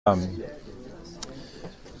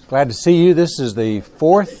Glad to see you. This is the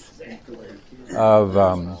fourth of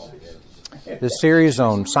this series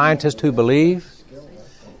on scientists who believe.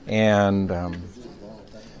 And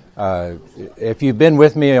if you've been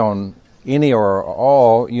with me on any or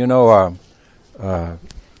all, you know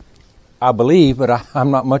I believe, but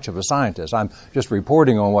I'm not much of a scientist. I'm just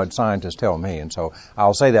reporting on what scientists tell me. And so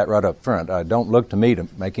I'll say that right up front. Don't look to me to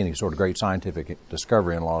make any sort of great scientific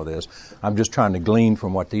discovery in a lot of this. I'm just trying to glean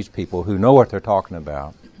from what these people who know what they're talking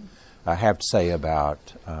about have to say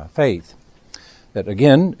about faith. That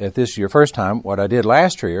again, if this is your first time, what I did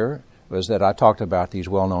last year was that I talked about these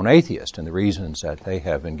well-known atheists and the reasons that they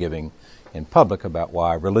have been giving in public about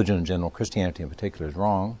why religion in general, Christianity in particular, is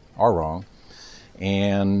wrong.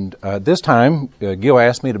 And this time, Gil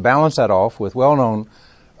asked me to balance that off with well-known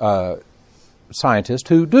scientists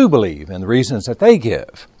who do believe and the reasons that they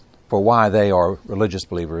give for why they are religious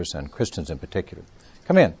believers and Christians in particular.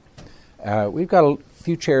 Come in. We've got a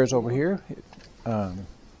few chairs over here.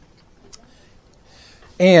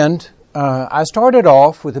 And I started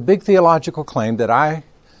off with a big theological claim that I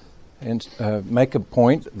make a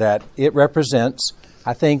point that it represents,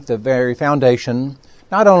 I think, the very foundation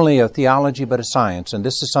not only of theology, but of science. And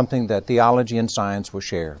this is something that theology and science will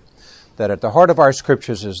share. That at the heart of our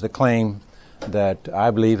scriptures is the claim that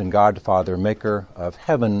I believe in God the Father, maker of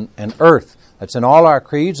heaven and earth. That's in all our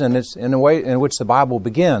creeds, and it's in a way in which the Bible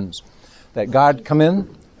begins. That God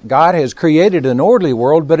has created an orderly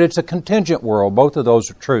world, but it's a contingent world. Both of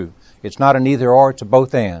those are true. It's not an either or, it's a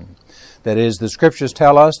both and. That is, the scriptures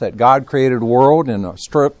tell us that God created a world in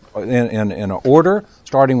an order,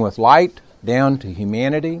 starting with light, down to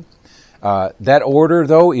humanity. That order,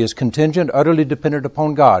 though, is contingent, utterly dependent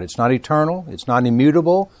upon God. It's not eternal. It's not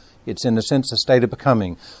immutable. It's, in a sense, a state of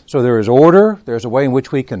becoming. So there is order. There's a way in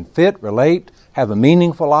which we can fit, relate, have a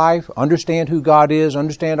meaningful life, understand who God is,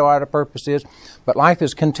 understand what our purpose is. But life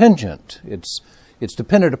is contingent. It's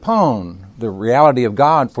dependent upon the reality of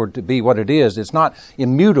God for it to be what it is. It's not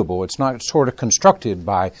immutable. It's not sort of constructed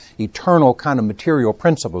by eternal kind of material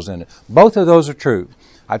principles in it. Both of those are true.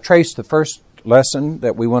 I traced the first lesson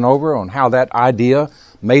that we went over on how that idea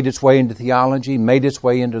made its way into theology, made its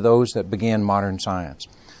way into those that began modern science.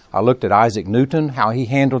 I looked at Isaac Newton, how he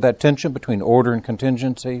handled that tension between order and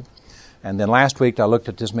contingency. And then last week I looked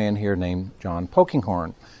at this man here named John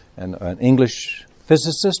Polkinghorne, an English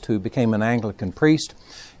physicist who became an Anglican priest.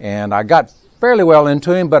 And I got fairly well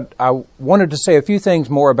into him, but I wanted to say a few things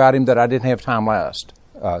more about him that I didn't have time last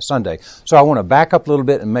Sunday. So I want to back up a little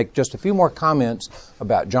bit and make just a few more comments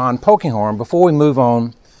about John Polkinghorne before we move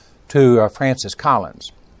on to Francis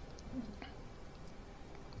Collins.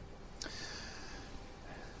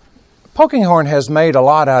 Polkinghorne has made a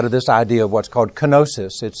lot out of this idea of what's called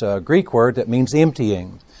kenosis. It's a Greek word that means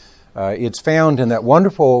emptying. It's found in that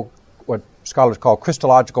wonderful, what scholars call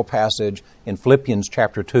Christological passage in Philippians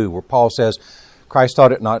chapter 2, where Paul says, Christ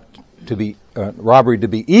thought it not to be robbery to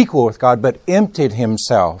be equal with God, but emptied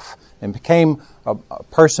himself and became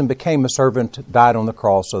a servant, died on the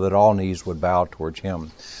cross so that all knees would bow towards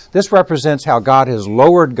him. This represents how God has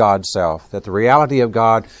lowered God's self, that the reality of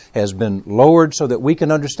God has been lowered so that we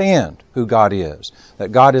can understand who God is,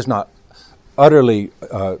 that God is not utterly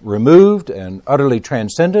removed and utterly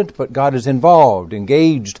transcendent, but God is involved,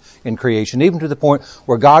 engaged in creation, even to the point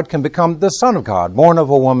where God can become the Son of God, born of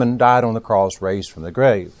a woman, died on the cross, raised from the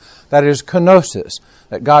grave. That is kenosis,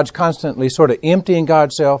 that God's constantly sort of emptying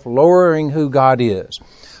God's self, lowering who God is.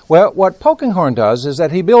 Well, what Polkinghorne does is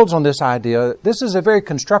that he builds on this idea. This is a very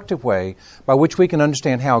constructive way by which we can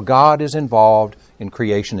understand how God is involved in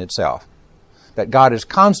creation itself. That God is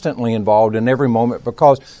constantly involved in every moment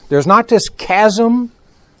because there's not this chasm,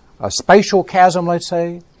 a spatial chasm, let's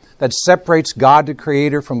say, that separates God, the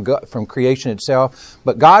Creator, from creation itself.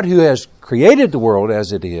 But God, who has created the world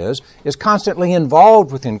as it is constantly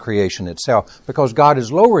involved within creation itself because God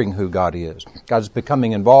is lowering who God is. God is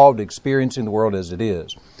becoming involved, experiencing the world as it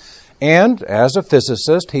is. And as a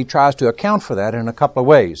physicist, he tries to account for that in a couple of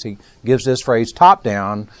ways. He gives this phrase top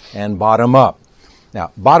down and bottom up.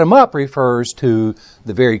 Now, bottom up refers to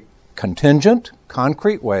the very contingent,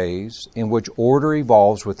 concrete ways in which order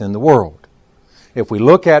evolves within the world. If we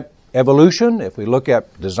look at evolution, if we look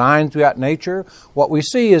at design throughout nature, what we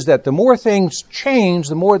see is that the more things change,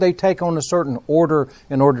 the more they take on a certain order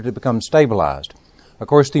in order to become stabilized. Of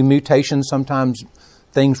course, through mutations, sometimes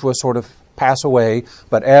things will sort of pass away,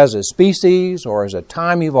 but as a species or as a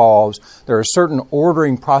time evolves, there are certain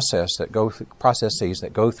ordering processes that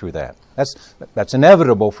go through that. That's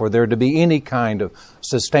inevitable for there to be any kind of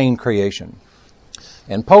sustained creation.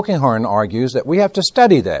 And Polkinghorne argues that we have to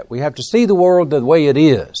study that. We have to see the world the way it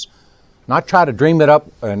is, Not try to dream it up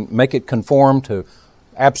and make it conform to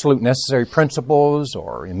absolute necessary principles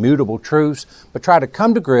or immutable truths, but try to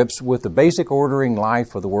come to grips with the basic ordering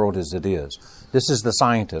life of the world as it is. This is the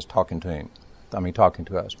scientist talking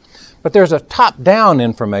to us. But there's a top-down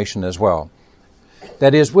information as well.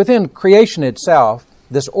 That is, within creation itself,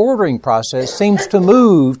 this ordering process seems to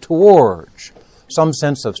move towards some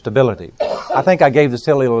sense of stability. I think I gave the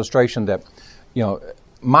silly illustration that,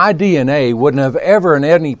 my DNA wouldn't have ever in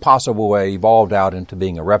any possible way evolved out into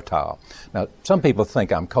being a reptile. Now, some people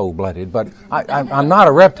think I'm cold-blooded, but I'm not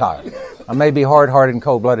a reptile. I may be hard-hearted and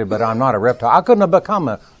cold-blooded, but I'm not a reptile. I couldn't have become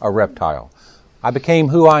a reptile. I became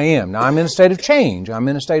who I am. Now I'm in a state of change. I'm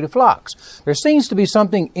in a state of flux. There seems to be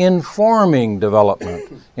something informing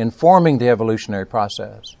development, informing the evolutionary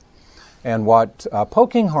process. And what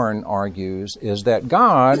Polkinghorne argues is that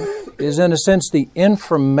God is, in a sense, the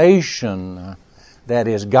information that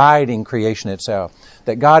is guiding creation itself.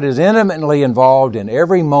 That God is intimately involved in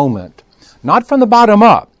every moment, not from the bottom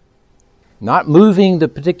up, not moving the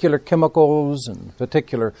particular chemicals and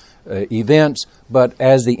particular events, but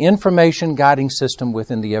as the information guiding system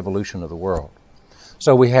within the evolution of the world.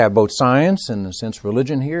 So we have both science and, in a sense,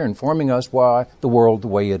 religion here informing us why the world the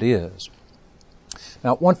way it is.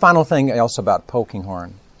 Now, one final thing else about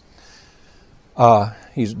Polkinghorne.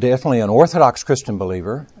 He's definitely an Orthodox Christian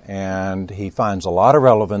believer, and he finds a lot of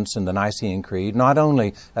relevance in the Nicene Creed, not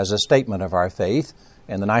only as a statement of our faith.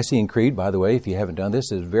 And the Nicene Creed, by the way, if you haven't done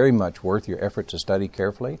this, is very much worth your effort to study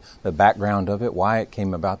carefully, the background of it, why it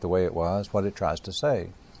came about the way it was, what it tries to say.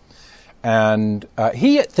 And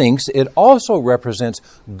he thinks it also represents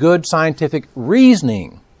good scientific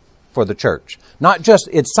reasoning for the church. Not just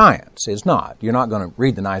its science. It's not. You're not going to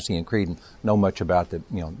read the Nicene Creed and know much about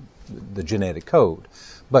the genetic code.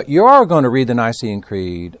 But you are going to read the Nicene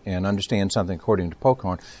Creed and understand something, according to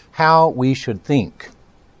Polkinghorne, how we should think,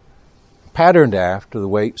 patterned after the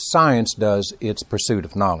way science does its pursuit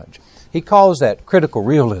of knowledge. He calls that critical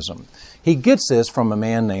realism. He gets this from a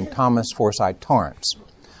man named Thomas Forsyth Torrance.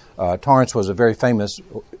 Torrance was a very famous,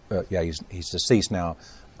 he's deceased now,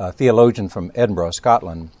 theologian from Edinburgh,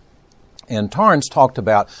 Scotland. And Torrance talked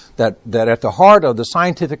about that at the heart of the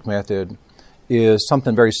scientific method is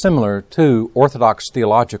something very similar to Orthodox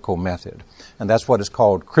theological method. And that's what is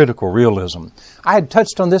called critical realism. I had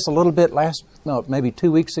touched on this a little bit maybe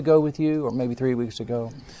 2 weeks ago with you, or maybe 3 weeks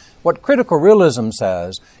ago. What critical realism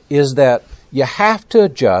says is that you have to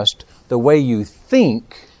adjust the way you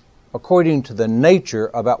think according to the nature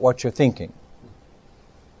about what you're thinking.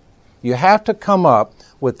 You have to come up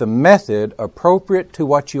with the method appropriate to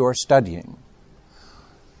what you are studying.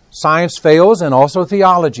 Science fails, and also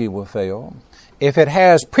theology will fail, if it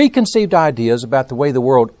has preconceived ideas about the way the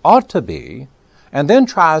world ought to be, and then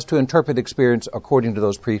tries to interpret experience according to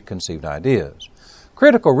those preconceived ideas.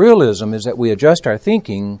 Critical realism is that we adjust our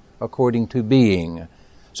thinking according to being.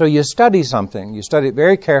 So you study something, you study it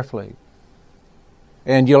very carefully,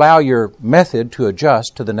 and you allow your method to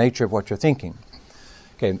adjust to the nature of what you're thinking.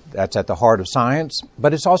 Okay, that's at the heart of science,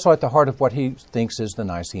 but it's also at the heart of what he thinks is the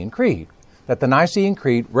Nicene Creed. That the Nicene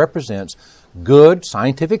Creed represents good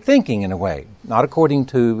scientific thinking in a way, not according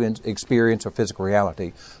to experience or physical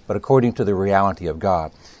reality, but according to the reality of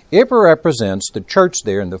God. It represents the church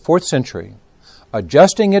there in the 4th century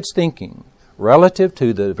adjusting its thinking relative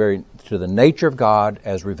to the nature of God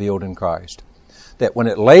as revealed in Christ. That when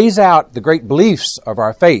it lays out the great beliefs of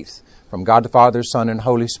our faith from God the Father, Son, and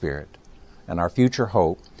Holy Spirit, and our future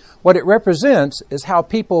hope, what it represents is how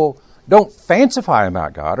people don't fancify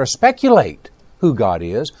about God or speculate who God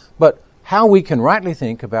is, but how we can rightly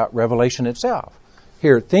think about revelation itself.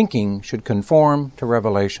 Here, thinking should conform to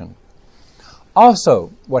revelation.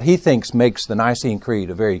 Also, what he thinks makes the Nicene Creed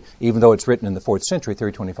even though it's written in the 4th century,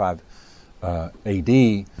 325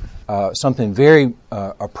 AD, something very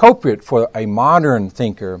appropriate for a modern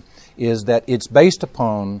thinker is that it's based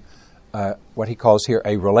upon what he calls here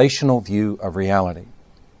a relational view of reality.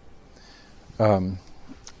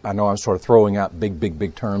 I know I'm sort of throwing out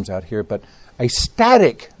big terms out here, but a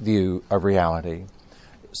static view of reality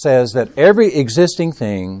says that every existing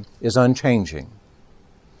thing is unchanging.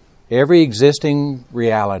 Every existing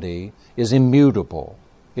reality is immutable.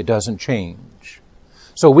 It doesn't change.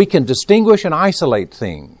 So we can distinguish and isolate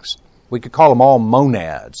things. We could call them all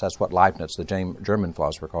monads. That's what Leibniz, the German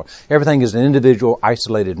philosopher, called. Everything is an individual,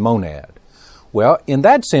 isolated monad. Well, in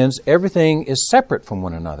that sense, everything is separate from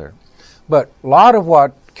one another. But a lot of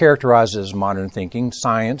what characterizes modern thinking,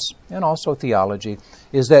 science, and also theology,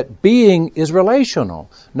 is that being is relational.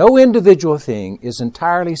 No individual thing is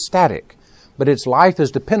entirely static, but its life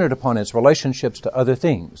is dependent upon its relationships to other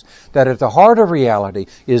things. That at the heart of reality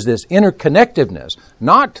is this interconnectedness,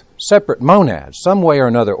 not separate monads, some way or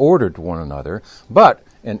another ordered to one another, but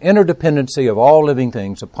an interdependency of all living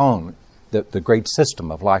things upon the great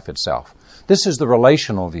system of life itself. This is the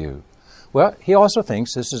relational view. Well, he also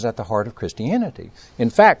thinks this is at the heart of Christianity. In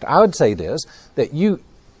fact, I would say this, that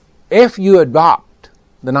if you adopt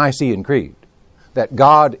the Nicene Creed, that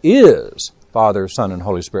God is Father, Son, and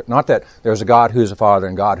Holy Spirit, not that there's a God who is a Father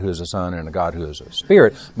and God who is a Son and a God who is a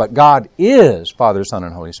Spirit, but God is Father, Son,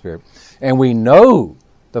 and Holy Spirit. And we know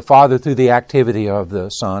the Father through the activity of the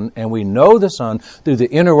Son, and we know the Son through the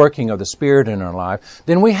inner working of the Spirit in our life,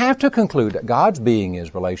 then we have to conclude that God's being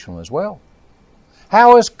is relational as well.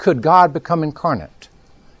 How else could God become incarnate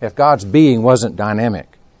if God's being wasn't dynamic,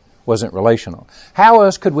 wasn't relational? How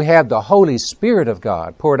else could we have the Holy Spirit of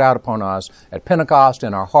God poured out upon us at Pentecost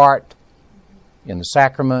in our heart, in the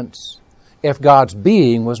sacraments, if God's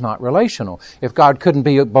being was not relational? If God couldn't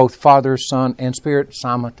be both Father, Son, and Spirit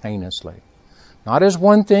simultaneously? Not as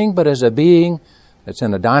one thing, but as a being that's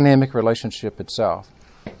in a dynamic relationship itself.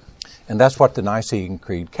 And that's what the Nicene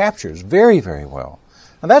Creed captures very, very well.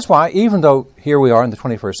 And that's why, even though here we are in the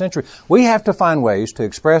 21st century, we have to find ways to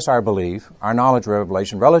express our belief, our knowledge of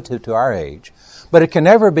revelation relative to our age. But it can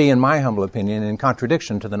never be, in my humble opinion, in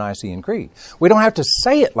contradiction to the Nicene Creed. We don't have to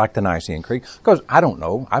say it like the Nicene Creed, because I don't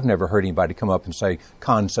know. I've never heard anybody come up and say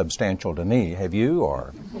consubstantial to me. Have you?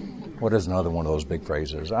 Or what is another one of those big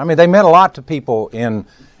phrases? I mean, they meant a lot to people in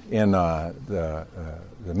the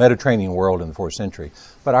Mediterranean world in the 4th century.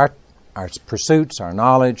 But our pursuits, our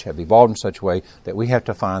knowledge have evolved in such a way that we have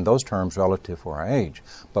to find those terms relative for our age.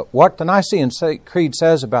 But what the Nicene Creed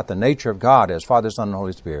says about the nature of God as Father, Son, and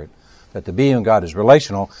Holy Spirit, that the being of God is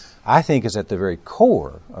relational, I think is at the very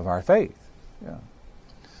core of our faith. Yeah.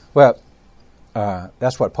 Well,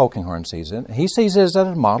 that's what Polkinghorne sees it. He sees it as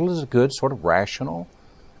a model, as a good sort of rational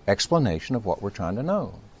explanation of what we're trying to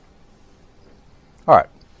know. All right.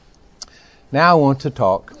 Now I want to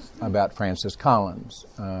talk about Francis Collins,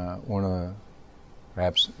 one of the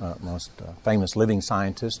perhaps most famous living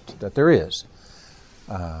scientists that there is.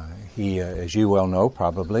 He, as you well know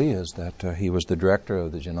probably, is that he was the director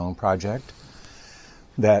of the Genome Project.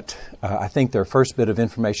 That I think their first bit of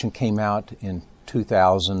information came out in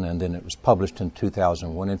 2000, and then it was published in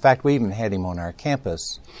 2001. In fact, we even had him on our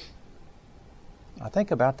campus, I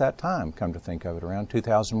think about that time, come to think of it, around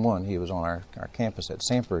 2001. He was on our campus at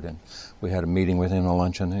Sanford, and we had a meeting with him, a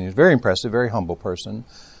luncheon. And he was very impressive, very humble person,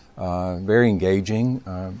 very engaging.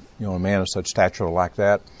 A man of such stature like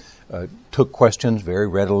that took questions very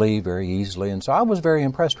readily, very easily, and so I was very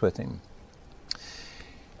impressed with him.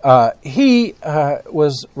 He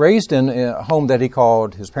was raised in a home that he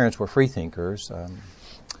called, his parents were freethinkers.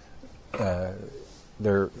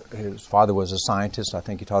 His father was a scientist. I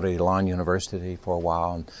think he taught at Elon University for a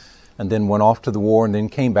while, and then went off to the war, and then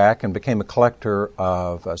came back and became a collector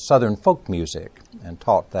of Southern folk music and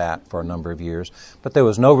taught that for a number of years. But there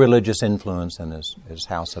was no religious influence in his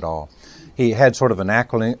house at all. He had sort of a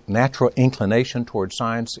natural inclination towards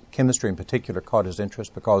science. Chemistry in particular caught his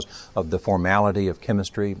interest because of the formality of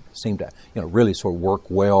chemistry. It seemed to really sort of work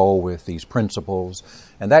well with these principles.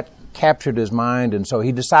 And that captured his mind, and so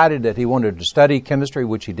he decided that he wanted to study chemistry,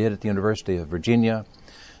 which he did at the University of Virginia.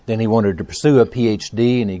 Then he wanted to pursue a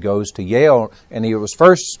PhD, and he goes to Yale, and he was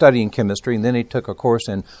first studying chemistry, and then he took a course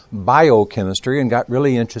in biochemistry and got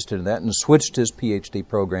really interested in that and switched his PhD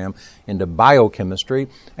program into biochemistry.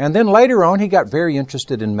 And then later on, he got very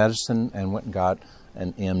interested in medicine and went and got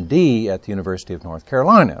an MD at the University of North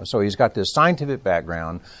Carolina. So he's got this scientific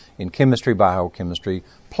background in chemistry, biochemistry,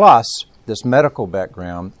 plus this medical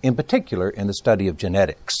background, in particular in the study of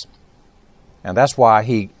genetics. And that's why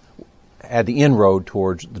he had the inroad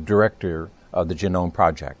towards the director of the Genome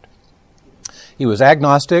Project. He was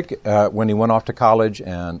agnostic when he went off to college,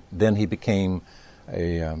 and then he became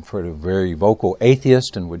a sort of very vocal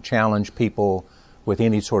atheist and would challenge people with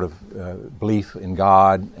any sort of belief in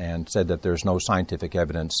God, and said that there's no scientific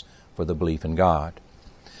evidence for the belief in God.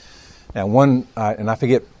 Now,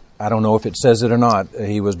 I don't know if it says it or not,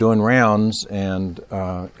 he was doing rounds and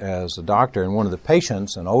as a doctor, and one of the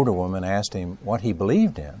patients, an older woman, asked him what he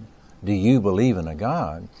believed in. Do you believe in a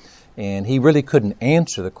God? And he really couldn't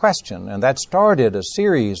answer the question, and that started a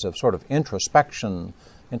series of sort of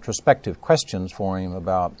introspective questions for him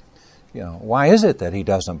about, why is it that he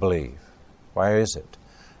doesn't believe? Why is it?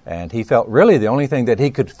 And he felt really the only thing that he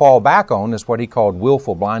could fall back on is what he called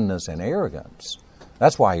willful blindness and arrogance.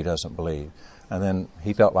 That's why he doesn't believe. And then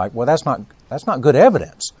he felt like, well, that's not good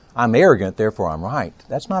evidence. I'm arrogant, therefore I'm right.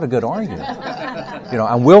 That's not a good argument.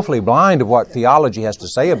 I'm willfully blind to what theology has to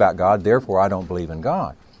say about God, therefore I don't believe in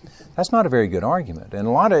God. That's not a very good argument.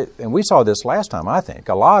 And we saw this last time, I think.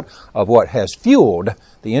 A lot of what has fueled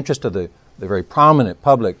the interest of the very prominent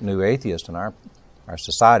public new atheists in our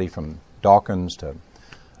society, from Dawkins to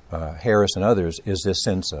Harris and others, is this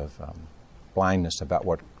sense of blindness about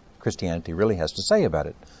what Christianity really has to say about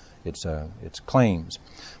it, its claims.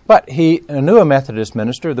 But he knew a Methodist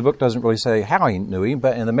minister. The book doesn't really say how he knew him,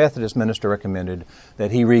 and the Methodist minister recommended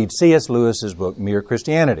that he read C.S. Lewis's book, Mere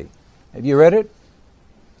Christianity. Have you read it?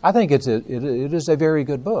 I think it is a very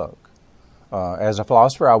good book. As a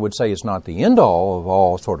philosopher, I would say it's not the end-all of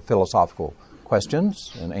all sort of philosophical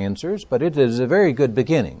questions and answers, but it is a very good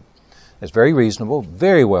beginning. It's very reasonable,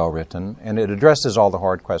 very well written, and it addresses all the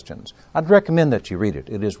hard questions. I'd recommend that you read it.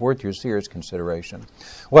 It is worth your serious consideration.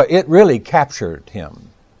 Well, it really captured him.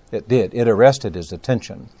 It did. It arrested his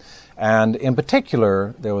attention. And in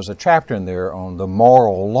particular, there was a chapter in there on the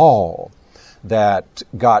moral law that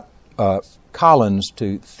got Collins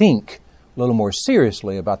to think a little more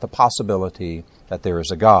seriously about the possibility that there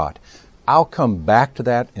is a God. I'll come back to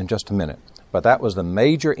that in just a minute. But that was the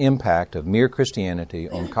major impact of Mere Christianity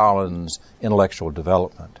on Collins' intellectual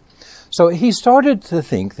development. So he started to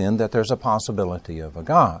think then that there's a possibility of a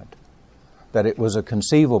God, that it was a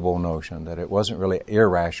conceivable notion, that it wasn't really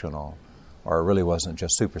irrational, or it really wasn't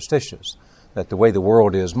just superstitious, that the way the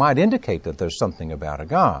world is might indicate that there's something about a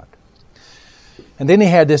God. And then he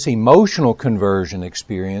had this emotional conversion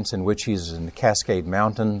experience in which he's in the Cascade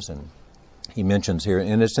Mountains, and he mentions here,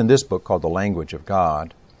 and it's in this book called The Language of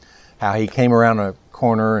God, how he came around a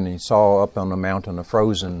corner and he saw up on the mountain a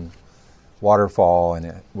frozen waterfall,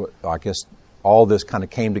 and I guess all this kind of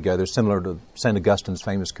came together, similar to St. Augustine's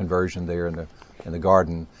famous conversion there in the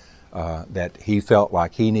garden, that he felt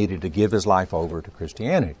like he needed to give his life over to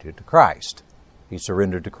Christianity, to Christ. He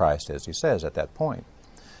surrendered to Christ, as he says, at that point.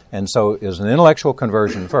 And so it was an intellectual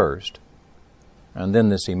conversion first, and then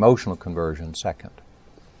this emotional conversion second.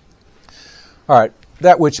 All right,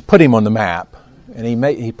 that which put him on the map. And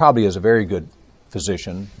he probably is a very good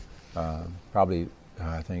physician, I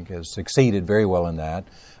think has succeeded very well in that.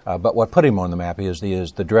 But what put him on the map is he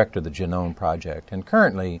is the director of the Genome Project. And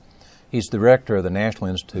currently, he's the director of the National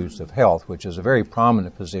Institutes of Health, which is a very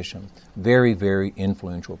prominent position, very, very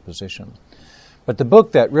influential position. But the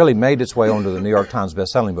book that really made its way onto the New York Times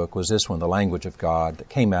bestselling book was this one, The Language of God, that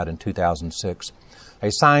came out in 2006.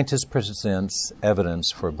 A Scientist Presents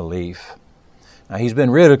Evidence for Belief. Now, he's been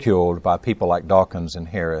ridiculed by people like Dawkins and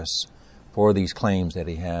Harris for these claims that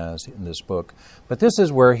he has in this book. But this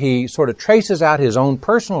is where he sort of traces out his own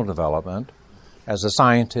personal development as a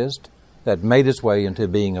scientist that made his way into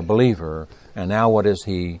being a believer, and now what does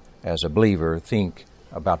he, as a believer, think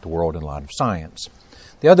about the world in light of science.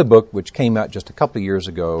 The other book, which came out just a couple of years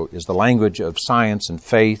ago, is The Language of Science and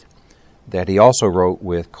Faith, that he also wrote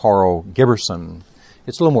with Carl Giberson.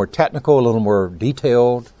 It's a little more technical, a little more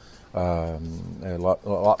detailed, a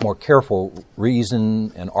lot more careful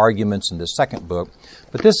reason and arguments in the second book,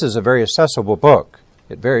 but this is a very accessible book.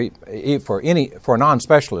 For a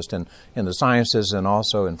non-specialist in the sciences and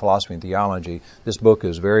also in philosophy and theology, this book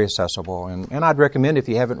is very accessible, and I'd recommend, if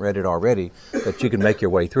you haven't read it already, that you can make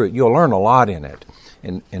your way through it. You'll learn a lot in it.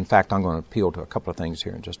 In fact, I'm going to appeal to a couple of things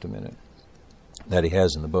here in just a minute that he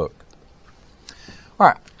has in the book. All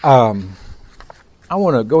right. I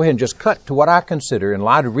want to go ahead and just cut to what I consider, in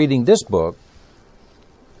light of reading this book,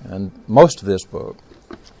 and most of this book,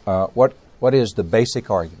 what is the basic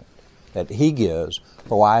argument that he gives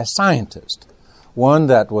for why a scientist, one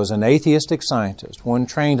that was an atheistic scientist, one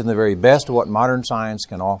trained in the very best of what modern science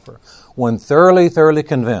can offer, one thoroughly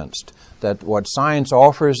convinced that what science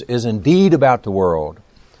offers is indeed about the world,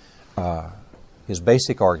 his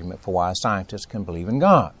basic argument for why a scientist can believe in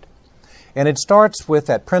God. And it starts with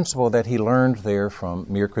that principle that he learned there from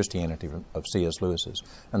Mere Christianity of C.S. Lewis's,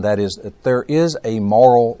 and that is that there is a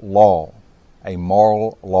moral law,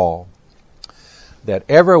 that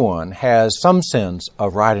everyone has some sense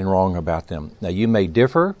of right and wrong about them. Now, you may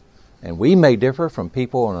differ, and we may differ from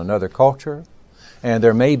people in another culture, and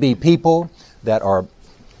there may be people that are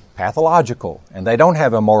pathological, and they don't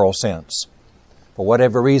have a moral sense for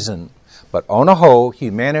whatever reason. But on a whole,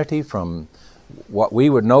 humanity, from what we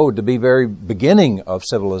would know to be very beginning of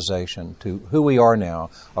civilization to who we are now,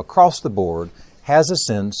 across the board, has a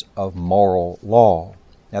sense of moral law.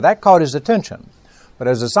 Now, that caught his attention. But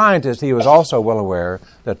as a scientist, he was also well aware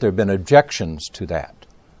that there have been objections to that.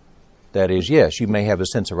 That is, yes, you may have a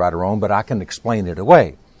sense of right or wrong, but I can explain it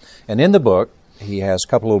away. And in the book, he has a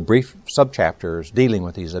couple of brief subchapters dealing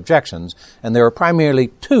with these objections, and there are primarily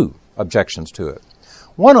two objections to it.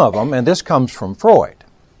 One of them, and this comes from Freud,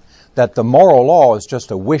 that the moral law is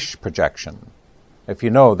just a wish projection. If you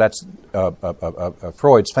know, that's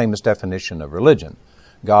Freud's famous definition of religion.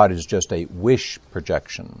 God is just a wish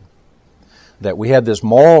projection. That we have this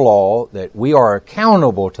moral law, that we are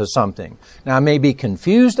accountable to something. Now, I may be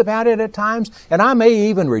confused about it at times, and I may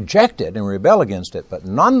even reject it and rebel against it, but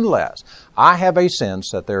nonetheless, I have a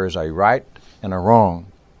sense that there is a right and a wrong.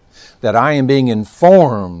 That I am being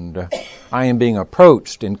informed, I am being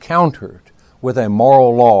approached, encountered with a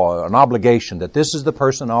moral law, an obligation that this is the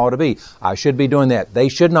person I ought to be. I should be doing that. They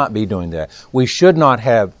should not be doing that. We should not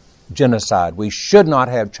have genocide. We should not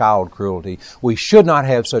have child cruelty. We should not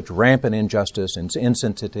have such rampant injustice and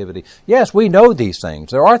insensitivity. Yes, we know these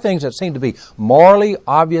things. There are things that seem to be morally,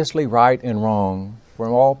 obviously right and wrong for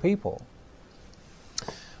all people.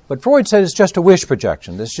 But Freud said it's just a wish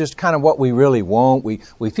projection. This is just kind of what we really want.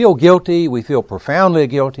 We feel guilty. We feel profoundly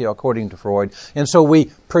guilty, according to Freud. And so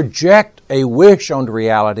we project a wish onto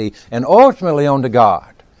reality and ultimately onto God.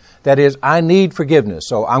 That is, I need forgiveness,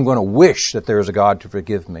 so I'm going to wish that there is a God to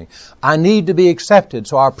forgive me. I need to be accepted,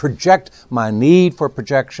 so I project my need for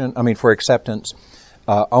acceptance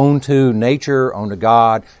onto nature, onto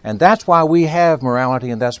God. And that's why we have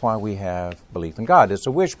morality, and that's why we have belief in God. It's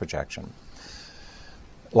a wish projection.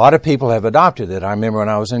 A lot of people have adopted it. I remember when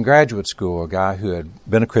I was in graduate school, a guy who had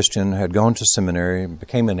been a Christian, had gone to seminary,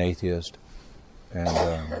 became an atheist,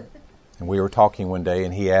 and we were talking one day,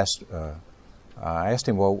 and he asked, I asked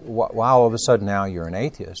him, well, why all of a sudden now you're an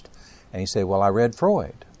atheist? And he said, well, I read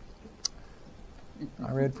Freud.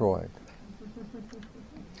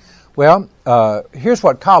 Well, here's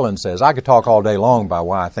what Collins says. I could talk all day long about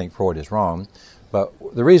why I think Freud is wrong, but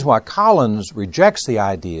the reason why Collins rejects the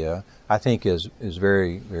idea, I think, is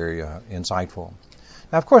very, very insightful.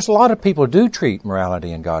 Now, of course, a lot of people do treat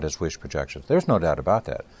morality and God as wish projections. There's no doubt about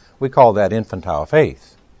that. We call that infantile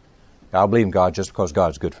faith. I believe in God just because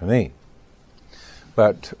God's good for me.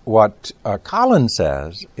 But what Collins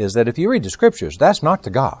says is that if you read the Scriptures, that's not the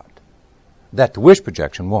God that the wish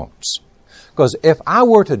projection wants. Because if I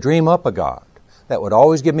were to dream up a God that would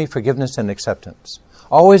always give me forgiveness and acceptance,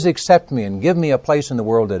 always accept me and give me a place in the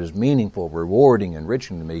world that is meaningful, rewarding,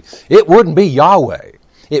 enriching to me, it wouldn't be Yahweh.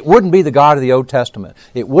 It wouldn't be the God of the Old Testament.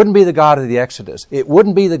 It wouldn't be the God of the Exodus. It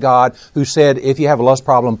wouldn't be the God who said, if you have a lust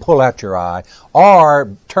problem, pull out your eye,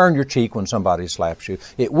 or turn your cheek when somebody slaps you.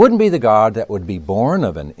 It wouldn't be the God that would be born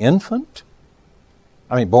of an infant.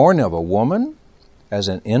 Born of a woman as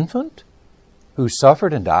an infant who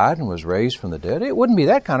suffered and died and was raised from the dead. It wouldn't be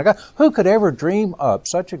that kind of God. Who could ever dream up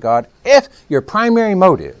such a God if your primary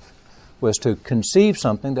motive was to conceive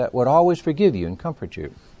something that would always forgive you and comfort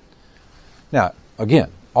you? Now, again,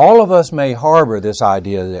 all of us may harbor this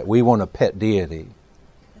idea that we want a pet deity,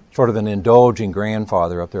 sort of an indulging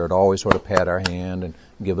grandfather up there that always sort of pat our hand and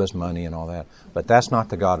give us money and all that. But that's not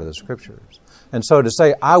the God of the Scriptures. And so to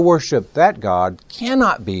say I worship that God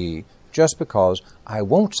cannot be just because I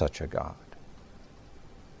want such a God.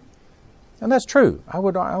 And that's true. I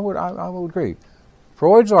would agree.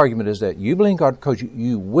 Freud's argument is that you believe in God because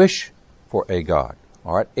you wish for a God.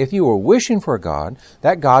 All right. If you were wishing for a God,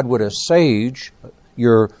 that God would assuage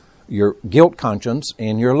your guilt conscience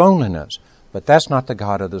and your loneliness. But that's not the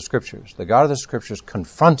God of the Scriptures. The God of the Scriptures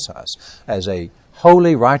confronts us as a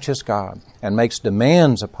holy, righteous God and makes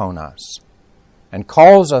demands upon us and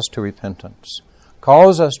calls us to repentance,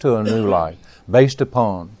 calls us to a new life based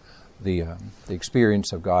upon the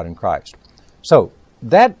experience of God in Christ. So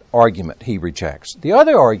that argument he rejects. The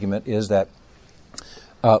other argument is that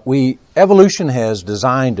evolution has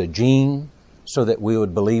designed a gene so that we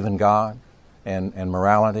would believe in God and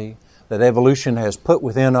morality. That evolution has put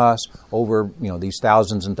within us over these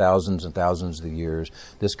thousands and thousands and thousands of years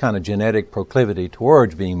this kind of genetic proclivity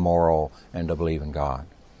towards being moral and to believe in God.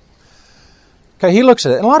 Okay, he looks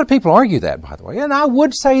at it, and a lot of people argue that, by the way. And I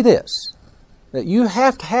would say this, that you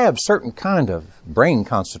have to have certain kind of brain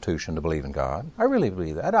constitution to believe in God. I really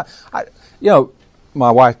believe that. My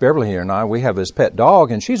wife Beverly here and I, we have this pet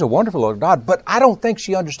dog, and she's a wonderful little dog, but I don't think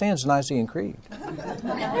she understands the Nicene Creed.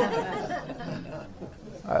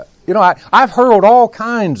 I've hurled all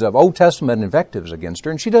kinds of Old Testament invectives against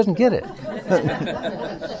her, and she doesn't get it.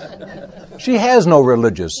 She has no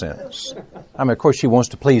religious sense. Of course, she wants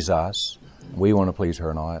to please us. We want to please her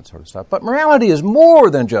and all that sort of stuff. But morality is more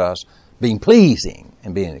than just being pleasing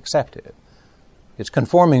and being accepted. It's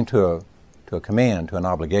conforming to a command, to an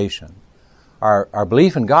obligation. Our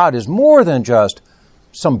belief in God is more than just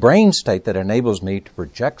some brain state that enables me to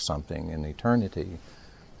project something in eternity.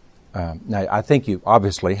 Now, I think you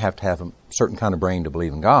obviously have to have a certain kind of brain to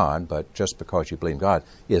believe in God, but just because you believe in God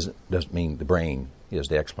doesn't mean the brain is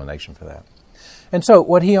the explanation for that. And so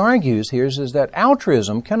what he argues here is that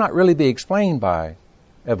altruism cannot really be explained by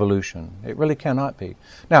evolution. It really cannot be.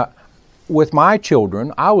 Now, with my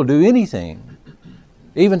children, I will do anything,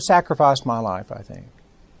 even sacrifice my life, I think,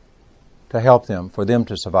 to help them, for them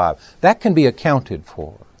to survive. That can be accounted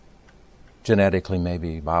for, genetically,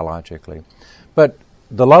 maybe biologically. But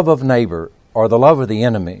the love of neighbor, or the love of the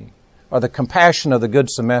enemy, or the compassion of the Good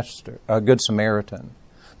Samaritan,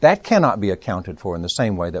 that cannot be accounted for in the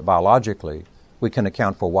same way that biologically we can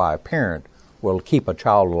account for why a parent will keep a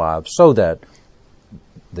child alive so that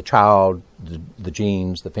the child, the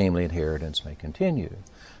genes, the family inheritance may continue.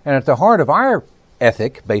 And at the heart of our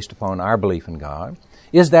ethic, based upon our belief in God,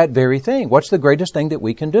 is that very thing. What's the greatest thing that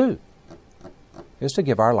we can do? Is to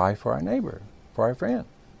give our life for our neighbor, for our friend.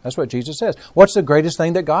 That's what Jesus says. What's the greatest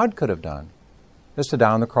thing that God could have done? Is to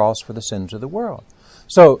die on the cross for the sins of the world.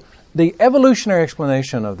 So the evolutionary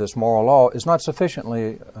explanation of this moral law is not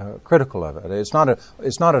sufficiently critical of it. It's not a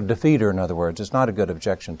defeater, in other words. It's not a good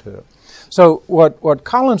objection to it. So what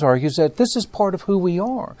Collins argues is that this is part of who we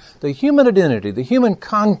are. The human identity, the human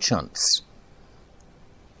conscience.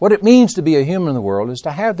 What it means to be a human in the world is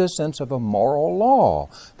to have this sense of a moral law,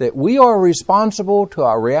 that we are responsible to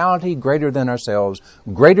a reality greater than ourselves,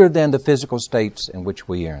 greater than the physical states in which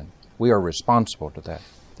we are in. We are responsible to that.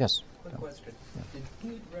 Yes? Quick question. Yeah. Did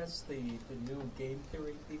he address the new game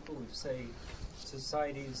theory people who say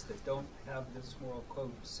societies that don't have this moral code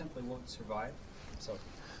simply won't survive? So,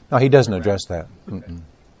 no, he doesn't address that. Okay.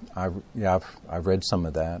 I've read some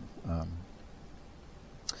of that.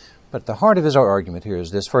 But the heart of his argument here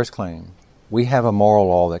is this first claim. We have a moral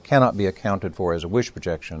law that cannot be accounted for as a wish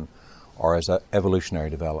projection or as an evolutionary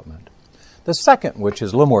development. The second, which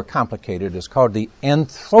is a little more complicated, is called the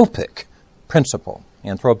anthropic principle.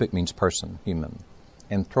 Anthropic means person, human.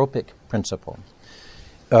 Anthropic principle.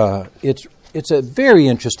 It's a very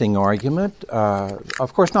interesting argument.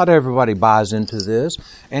 Of course, not everybody buys into this.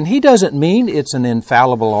 And he doesn't mean it's an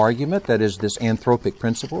infallible argument, that is this anthropic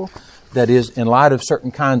principle, that is in light of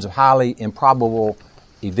certain kinds of highly improbable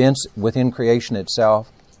events within creation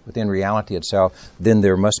itself, within reality itself, then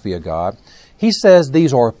there must be a God. He says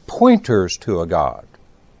these are pointers to a God.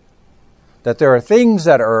 That there are things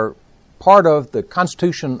that are part of the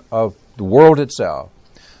constitution of the world itself.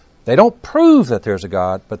 They don't prove that there's a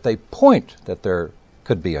God, but they point that there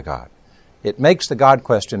could be a God. It makes the God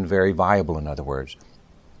question very viable, in other words.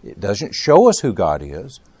 It doesn't show us who God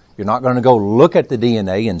is. You're not going to go look at the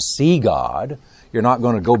DNA and see God. You're not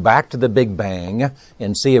going to go back to the Big Bang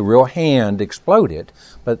and see a real hand explode it.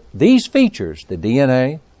 But these features, the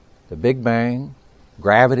DNA, the Big Bang,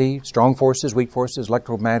 gravity, strong forces, weak forces,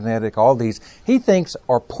 electromagnetic, all these, he thinks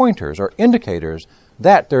are pointers or indicators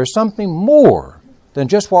that there's something more than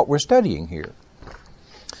just what we're studying here.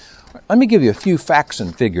 Let me give you a few facts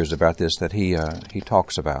and figures about this that he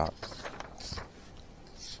talks about.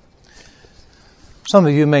 Some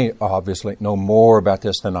of you may obviously know more about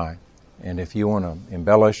this than I. And if you want to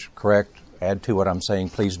embellish, correct, add to what I'm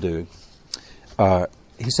saying, please do.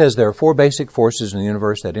 He says there are four basic forces in the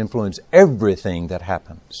universe that influence everything that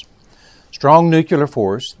happens. Strong nuclear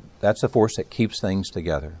force, that's the force that keeps things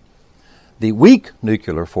together. The weak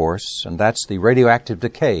nuclear force, and that's the radioactive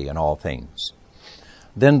decay in all things.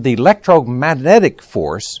 Then the electromagnetic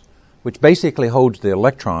force, which basically holds the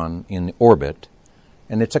electron in orbit,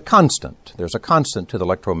 and it's a constant. There's a constant to the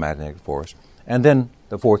electromagnetic force. And then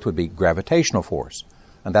the fourth would be gravitational force,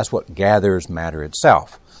 and that's what gathers matter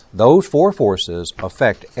itself. Those four forces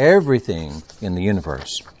affect everything in the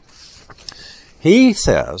universe. He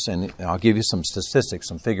says, and I'll give you some statistics,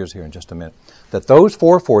 some figures here in just a minute, that those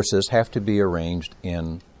four forces have to be arranged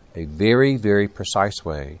in a very, very precise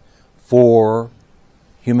way for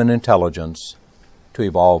human intelligence to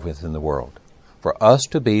evolve within the world. For us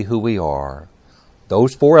to be who we are,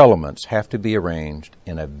 those four elements have to be arranged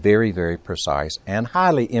in a very, very precise and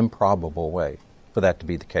highly improbable way for that to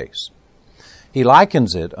be the case. He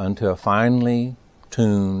likens it unto a finely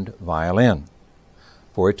tuned violin.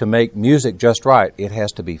 For it to make music just right, it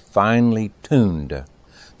has to be finely tuned.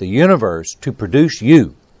 The universe, to produce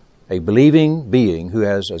you, a believing being who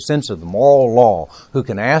has a sense of the moral law, who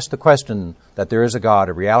can ask the question that there is a God,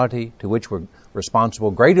 a reality to which we're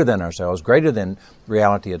responsible, greater than ourselves, greater than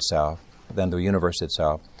reality itself, than the universe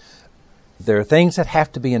itself. There are things that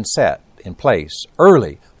have to be set in place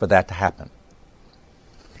early for that to happen.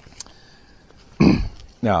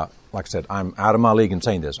 Now, like I said, I'm out of my league in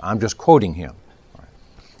saying this. I'm just quoting him.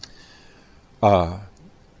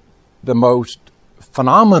 The most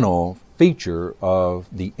phenomenal feature of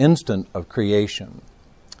the instant of creation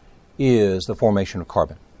is the formation of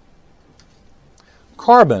carbon.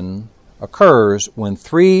 Carbon occurs when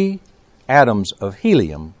three atoms of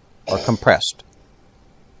helium are compressed.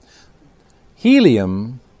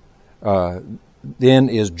 Helium then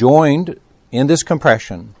is joined in this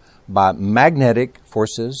compression by magnetic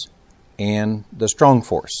forces and the strong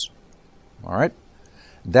force. All right?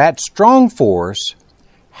 That strong force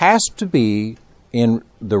has to be in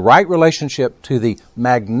the right relationship to the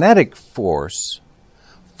magnetic force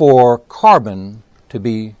for carbon to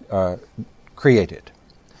be created.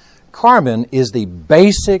 Carbon is the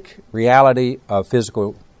basic reality of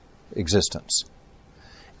physical existence.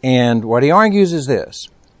 And what he argues is this.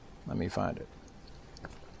 Let me find it.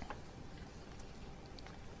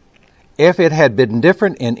 If it had been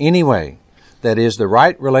different in any way, that is, the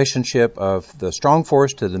right relationship of the strong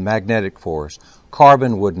force to the magnetic force,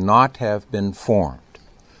 carbon would not have been formed,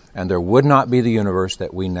 and there would not be the universe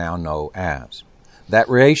that we now know as. That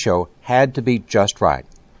ratio had to be just right.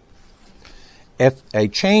 If a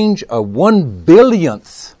change of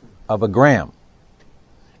 1/billionth of a gram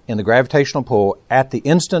in the gravitational pull at the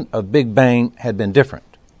instant of Big Bang had been different,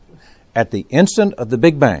 at the instant of the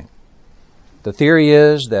Big Bang, the theory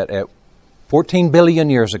is that at 14 billion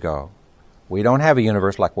years ago, we don't have a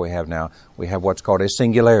universe like we have now. We have what's called a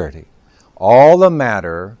singularity. All the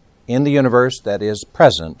matter in the universe that is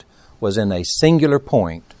present was in a singular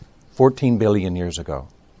point 14 billion years ago.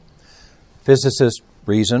 Physicists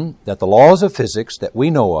reason that the laws of physics that we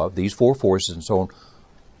know of, these four forces and so on,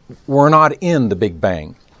 were not in the Big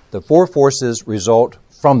Bang. The four forces result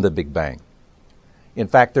from the Big Bang. In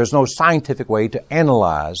fact, there's no scientific way to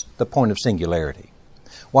analyze the point of singularity.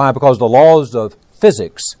 Why? Because the laws of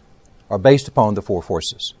physics are based upon the four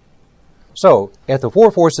forces. So, if the four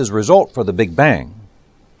forces result for the Big Bang,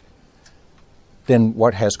 then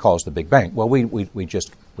what has caused the Big Bang? Well,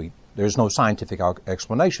 there's no scientific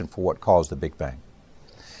explanation for what caused the Big Bang.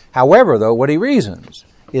 However, though, what he reasons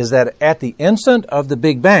is that at the instant of the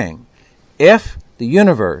Big Bang, if the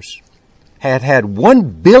universe had had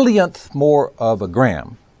 1/billionth more of a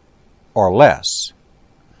gram or less,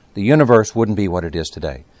 the universe wouldn't be what it is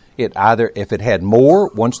today. If it had more,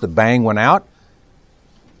 once the bang went out,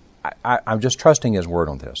 I'm just trusting his word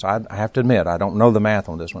on this. I have to admit, I don't know the math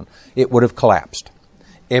on this one. It would have collapsed.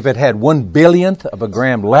 If it had 1/billionth of a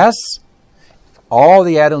gram less, all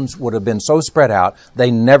the atoms would have been so spread out,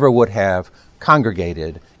 they never would have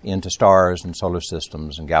congregated into stars and solar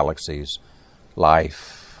systems and galaxies,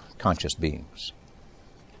 life, conscious beings.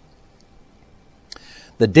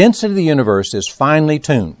 The density of the universe is finely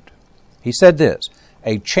tuned. He said this,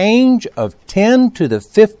 a change of 10 to the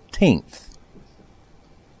 15th,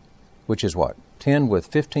 which is what? 10 with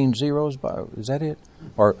 15 zeros? Is that it?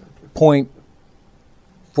 Or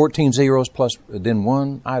 0.14 zeros plus then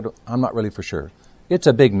 1? I'm not really for sure. It's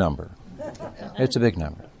a big number. It's a big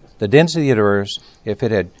number. The density of the universe, if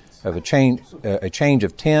it had a change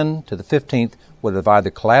of 10 to the 15th, would have either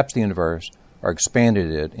collapsed the universe or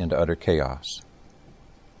expanded it into utter chaos.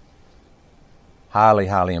 Highly,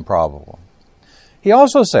 highly improbable. He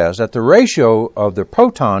also says that the ratio of the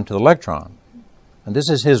proton to the electron, and this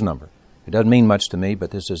is his number. It doesn't mean much to me,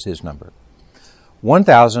 but this is his number.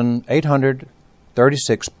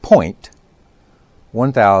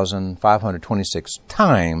 1,526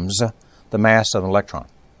 times the mass of an electron.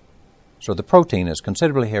 So the protein is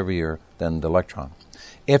considerably heavier than the electron.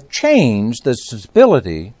 If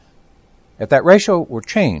that ratio were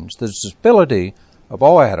changed, the stability of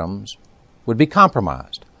all atoms would be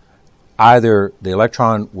compromised. Either the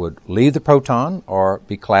electron would leave the proton or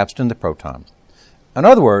be collapsed in the proton. In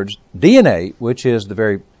other words, DNA, which is the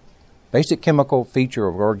very basic chemical feature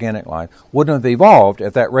of organic life, wouldn't have evolved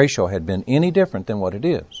if that ratio had been any different than what it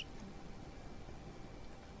is.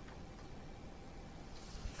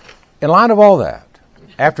 In light of all that,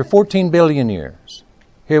 after 14 billion years,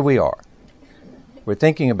 here we are. We're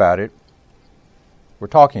thinking about it. We're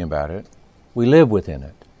talking about it. We live within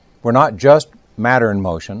it. We're not just matter in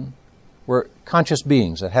motion. We're conscious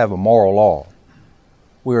beings that have a moral law.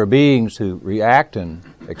 We are beings who react and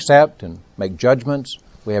accept and make judgments.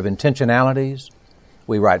 We have intentionalities.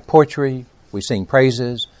 We write poetry. We sing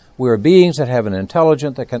praises. We are beings that have an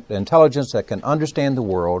intelligence that can understand the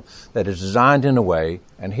world, that is designed in a way,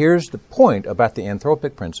 and here's the point about the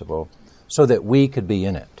anthropic principle, so that we could be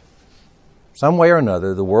in it. Some way or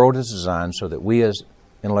another, the world is designed so that we as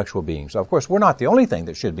intellectual beings, of course, we're not the only thing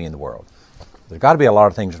that should be in the world. There's got to be a lot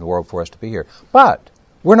of things in the world for us to be here. But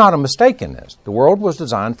we're not a mistake in this. The world was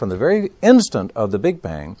designed from the very instant of the Big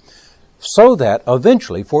Bang so that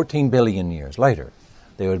eventually, 14 billion years later,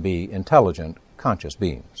 they would be intelligent, conscious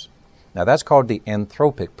beings. Now, that's called the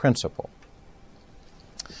anthropic principle.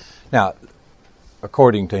 Now,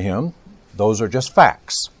 according to him, those are just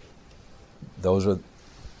facts. Those are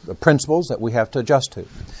principles that we have to adjust to.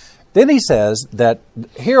 Then he says that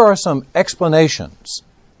here are some explanations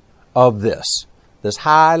of this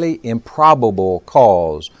highly improbable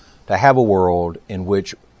cause to have a world in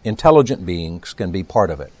which intelligent beings can be part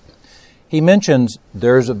of it. He mentions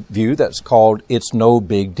there's a view that's called it's no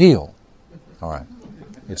big deal. All right.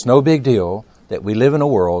 It's no big deal that we live in a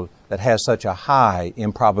world that has such a high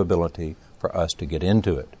improbability for us to get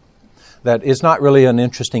into it. That it's not really an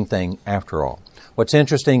interesting thing after all. What's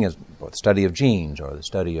interesting is the study of genes or the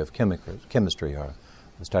study of chemistry or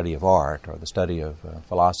the study of art or the study of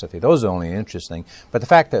philosophy. Those are only interesting. But the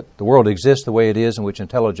fact that the world exists the way it is in which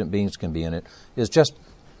intelligent beings can be in it is just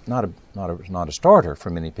not a starter for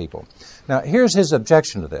many people. Now, here's his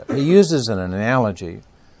objection to that. He uses an analogy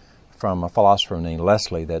from a philosopher named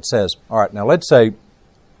Leslie that says, all right, now let's say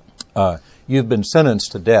you've been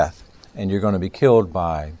sentenced to death and you're going to be killed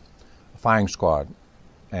by a firing squad,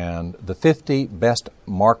 and the 50 best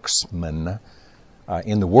marksmen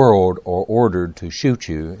in the world are ordered to shoot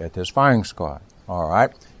you at this firing squad. All right?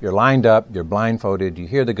 You're lined up, you're blindfolded, you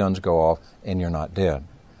hear the guns go off, and you're not dead.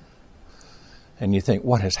 And you think,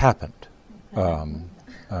 what has happened?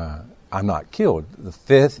 I'm not killed.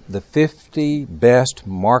 The 50 best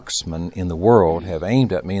marksmen in the world have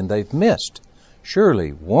aimed at me, and they've missed. Surely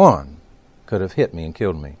one could have hit me and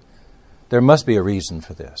killed me. There must be a reason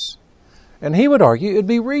for this. And he would argue it would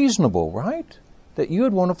be reasonable, right? That you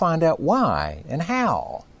would want to find out why and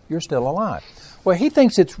how you're still alive. Well, he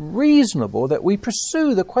thinks it's reasonable that we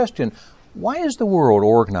pursue the question, why is the world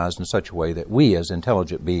organized in such a way that we as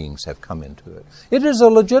intelligent beings have come into it? It is a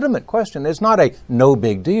legitimate question. It's not a no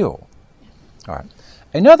big deal. All right.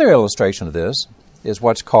 Another illustration of this is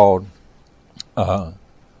what's called that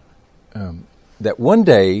one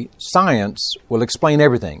day science will explain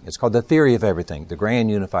everything. It's called the theory of everything, the grand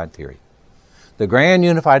unified theory. The grand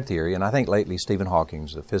unified theory, and I think lately Stephen Hawking,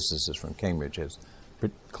 the physicist from Cambridge, has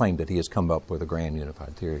claimed that he has come up with a grand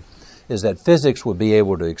unified theory, is that physics will be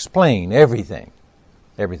able to explain everything.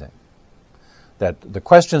 That the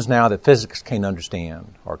questions now that physics can't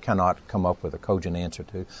understand or cannot come up with a cogent answer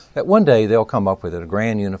to, that one day they'll come up with a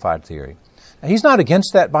grand unified theory. Now, he's not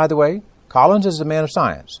against that, by the way. Collins is a man of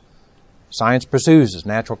science. Science pursues its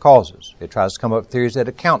natural causes. It tries to come up with theories that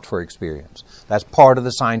account for experience. That's part of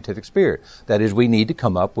the scientific spirit. That is, we need to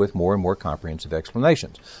come up with more and more comprehensive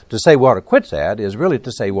explanations. To say what acquits that is really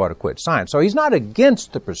to say what acquits science. So he's not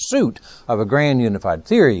against the pursuit of a grand unified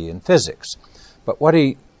theory in physics. But what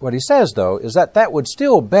he says, though, is that would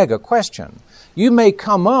still beg a question. You may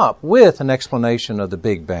come up with an explanation of the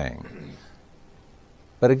Big Bang.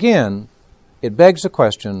 But again, it begs the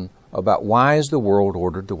question about why is the world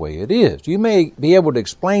ordered the way it is. You may be able to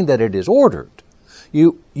explain that it is ordered.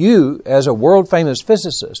 You, as a world-famous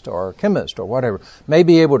physicist or chemist or whatever, may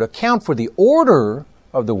be able to account for the order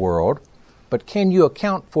of the world, but can you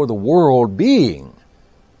account for the world being?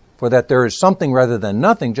 For that there is something rather than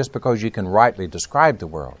nothing just because you can rightly describe the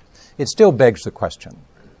world. It still begs the question.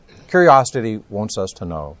 Curiosity wants us to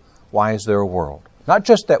know, why is there a world? Not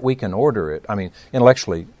just that we can order it,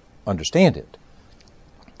 intellectually understand it,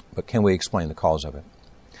 but can we explain the cause of it?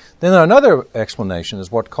 Then another explanation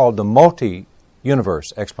is what's called the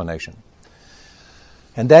multi-universe explanation.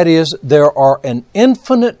 And that is, there are an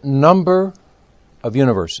infinite number of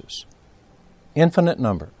universes. Infinite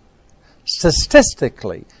number.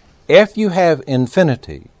 Statistically, if you have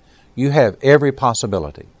infinity, you have every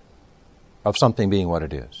possibility of something being what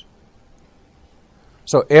it is.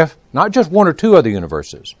 So if not just one or two other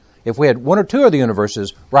universes, if we had one or two other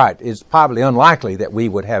universes, right, it's probably unlikely that we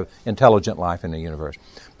would have intelligent life in the universe.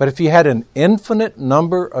 But if you had an infinite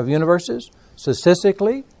number of universes,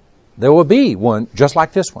 statistically, there will be one just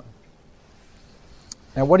like this one.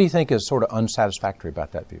 Now, what do you think is sort of unsatisfactory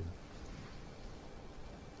about that view?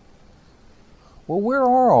 Well, where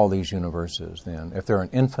are all these universes then, if there are an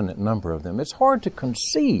infinite number of them? It's hard to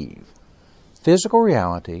conceive physical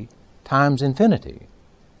reality times infinity.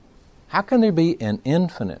 How can there be an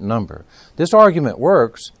infinite number? This argument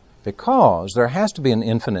works because there has to be an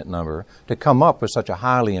infinite number to come up with such a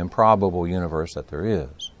highly improbable universe that there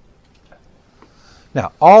is.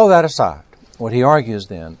 Now, all that aside, what he argues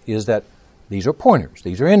then is that these are pointers,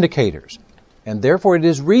 these are indicators, and therefore it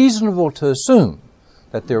is reasonable to assume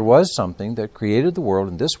that there was something that created the world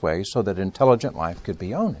in this way so that intelligent life could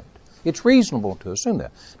be on it. It's reasonable to assume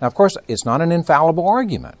that. Now, of course, it's not an infallible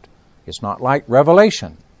argument. It's not like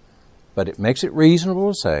revelation. But it makes it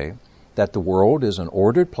reasonable to say that the world is an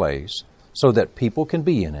ordered place so that people can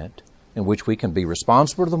be in it, in which we can be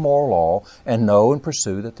responsible to the moral law and know and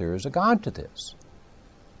pursue that there is a God to this.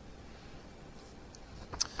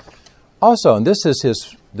 Also, and this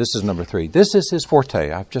is number 3. This is his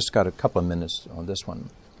forte. I've just got a couple of minutes on this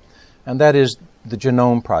one. And that is the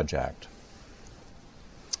Genome Project.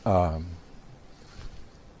 How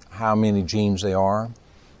many genes there are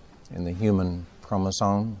in the human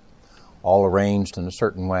chromosome, all arranged in a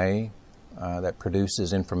certain way that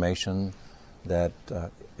produces information that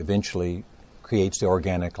eventually creates the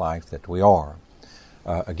organic life that we are.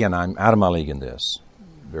 Again, I'm out of my league in this.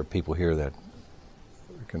 There are people here that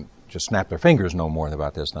can just snap their fingers know more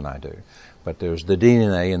about this than I do. But there's the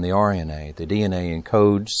DNA and the RNA. The DNA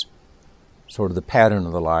encodes sort of the pattern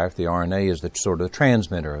of the life. The RNA is the sort of the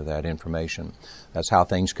transmitter of that information. That's how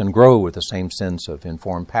things can grow with the same sense of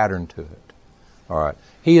informed pattern to it. All right.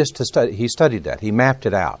 He studied that. He mapped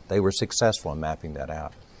it out. They were successful in mapping that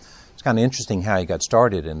out. It's kind of interesting how he got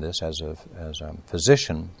started in this as a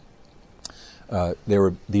physician. There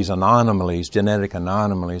were these anomalies, genetic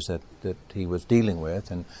anomalies that he was dealing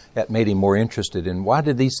with, and that made him more interested in why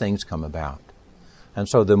did these things come about. And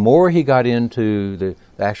so the more he got into the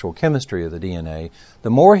actual chemistry of the DNA, the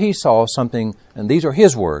more he saw something, and these are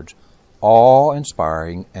his words,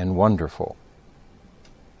 awe-inspiring and wonderful.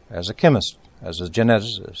 As a chemist, as a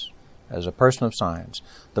geneticist, as a person of science,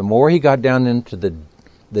 the more he got down into the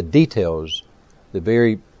details, the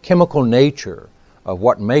very chemical nature of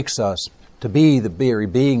what makes us to be the very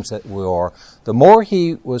beings that we are, the more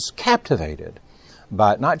he was captivated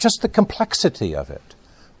by not just the complexity of it,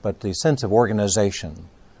 but the sense of organization.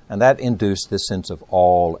 And that induced this sense of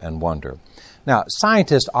awe and wonder. Now,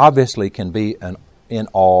 scientists obviously can be in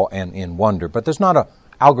awe and in wonder, but there's not an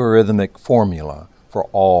algorithmic formula for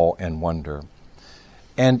awe and wonder.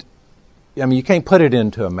 And, I mean, you can't put it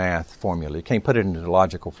into a math formula. You can't put it into a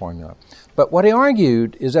logical formula. But what he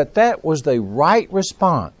argued is that was the right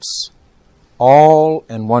response. Awe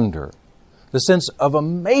and wonder, the sense of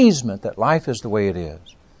amazement that life is the way it is.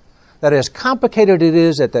 That as complicated it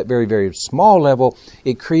is at that very, very small level,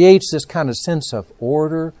 it creates this kind of sense of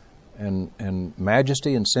order and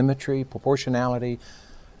majesty and symmetry, proportionality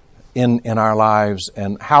in our lives.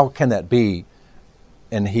 And how can that be?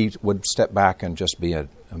 And he would step back and just be an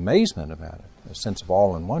amazement about it, a sense of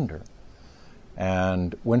awe and wonder.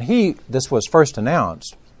 And when this was first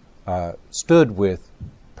announced, stood with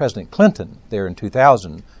President Clinton there in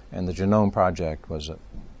 2000, and the Genome Project was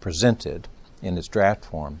presented in its draft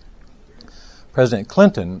form. President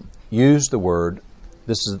Clinton used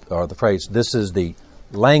the phrase, this is the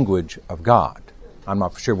language of God. I'm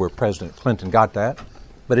not sure where President Clinton got that,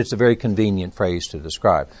 but it's a very convenient phrase to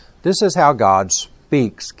describe. This is how God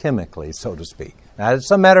speaks chemically, so to speak. Now, it's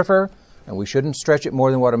a metaphor, and we shouldn't stretch it more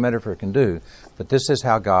than what a metaphor can do, but this is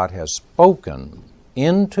how God has spoken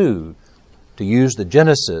into, to use the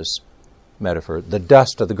Genesis metaphor, the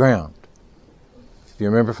dust of the ground. If you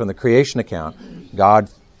remember from the creation account, God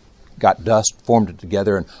got dust, formed it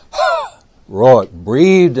together, and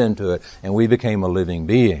breathed into it, and we became a living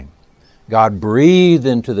being. God breathed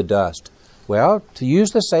into the dust. Well, to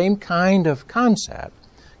use the same kind of concept,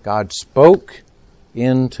 God spoke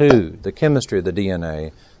into the chemistry of the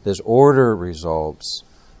DNA. This order results,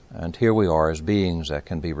 and here we are as beings that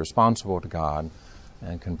can be responsible to God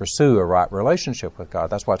and can pursue a right relationship with God.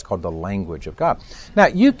 That's why it's called the language of God. Now,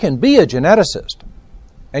 you can be a geneticist,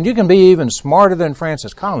 and you can be even smarter than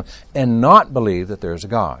Francis Collins, and not believe that there's a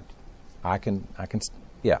God. I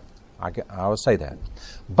will say that.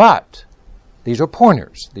 But these are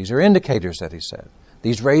pointers. These are indicators that he said.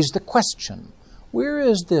 These raise the question, where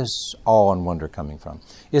is this awe and wonder coming from?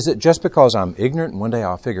 Is it just because I'm ignorant and one day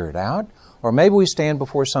I'll figure it out? Or maybe we stand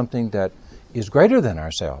before something that is greater than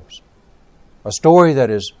ourselves, a story that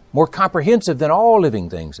is more comprehensive than all living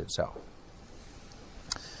things itself.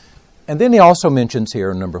 And then he also mentions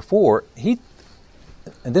here in number 4,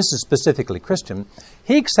 and this is specifically Christian,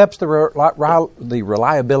 he accepts the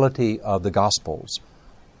reliability of the Gospels,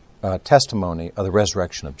 testimony of the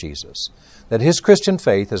resurrection of Jesus. That his Christian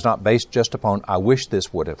faith is not based just upon, I wish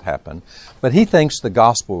this would have happened, but he thinks the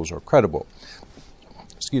Gospels are credible.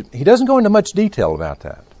 He doesn't go into much detail about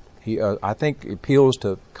that. I think appeals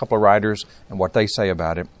to a couple of writers and what they say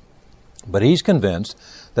about it. But he's convinced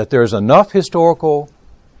that there's enough historical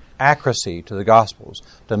accuracy to the Gospels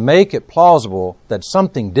to make it plausible that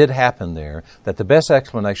something did happen there, that the best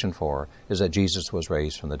explanation for is that Jesus was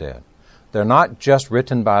raised from the dead. They're not just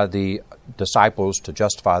written by the disciples to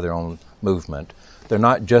justify their own movement. They're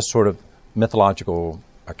not just sort of mythological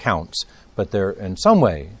accounts, but they're in some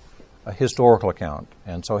way a historical account.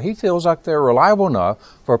 And so he feels like they're reliable enough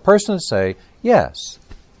for a person to say, yes,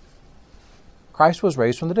 Christ was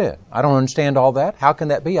raised from the dead. I don't understand all that. How can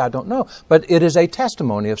that be? I don't know. But it is a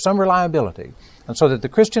testimony of some reliability. And so that the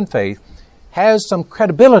Christian faith has some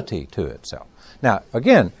credibility to itself. Now,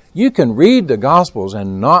 again, you can read the Gospels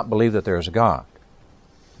and not believe that there is a God.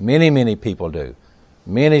 Many, many people do.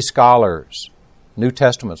 Many scholars, New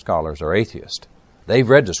Testament scholars, are atheists. They've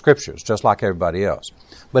read the Scriptures just like everybody else.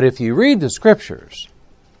 But if you read the Scriptures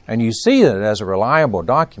and you see it as a reliable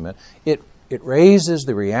document, it raises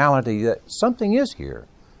the reality that something is here,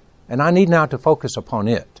 and I need now to focus upon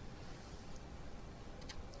it.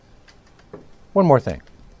 One more thing.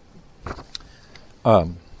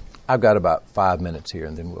 I've got about 5 minutes here,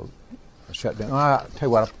 and then we'll shut down. I'll tell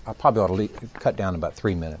you what, I probably ought to cut down about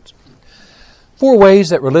 3 minutes. 4 ways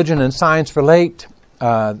that religion and science relate.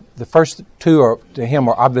 The first 2 to him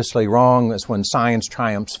are obviously wrong. That's when science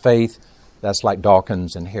triumphs faith. That's like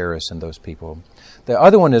Dawkins and Harris and those people. The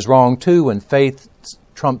other one is wrong too, when faith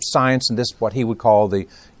trumps science, and this is what he would call the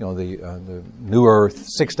New Earth,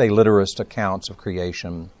 6-day literist accounts of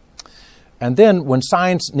creation. And then when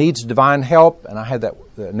science needs divine help, and I had the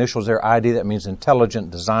initials there, ID, that means intelligent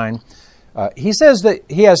design. He says that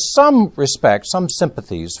he has some respect, some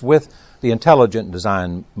sympathies with the intelligent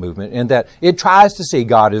design movement in that it tries to see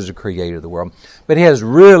God as a creator of the world. But he has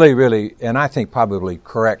really, really, and I think probably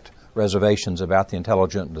correct reservations about the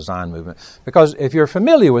intelligent design movement. Because if you're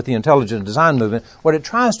familiar with the intelligent design movement, what it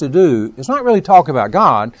tries to do is not really talk about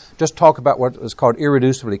God, just talk about what is called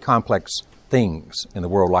irreducibly complex things in the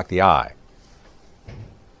world, like the eye.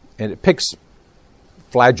 And it picks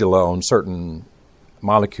flagella on certain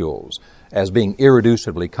molecules as being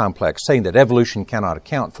irreducibly complex, saying that evolution cannot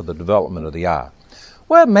account for the development of the eye.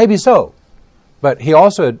 Well, maybe so. But he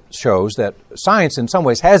also shows that science in some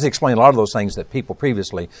ways has explained a lot of those things that people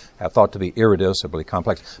previously have thought to be irreducibly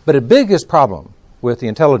complex. But the biggest problem with the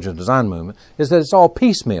intelligent design movement is that it's all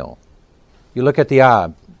piecemeal. You look at the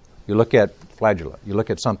eye, you look at flagella, you look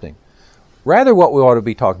at something. Rather, what we ought to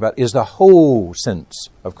be talking about is the whole sense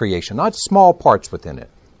of creation, not small parts within it,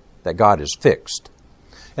 that God is fixed.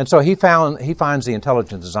 And so he finds the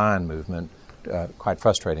intelligent design movement quite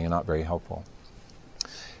frustrating and not very helpful.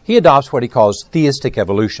 He adopts what he calls theistic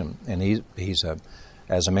evolution, and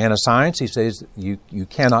as a man of science, he says you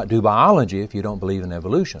cannot do biology if you don't believe in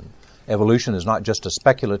evolution. Evolution is not just a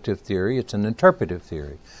speculative theory, it's an interpretive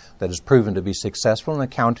theory that is proven to be successful in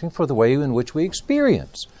accounting for the way in which we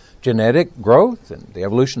experience genetic growth and the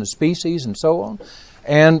evolution of species and so on.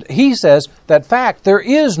 And he says that fact, there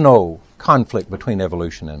is no conflict between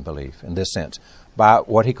evolution and belief in this sense, by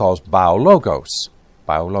what he calls biologos.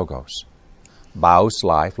 Biologos. Bios,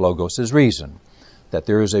 life, logos is reason. That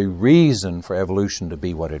there is a reason for evolution to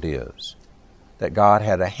be what it is. That God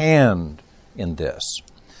had a hand in this.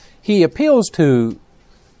 He appeals to,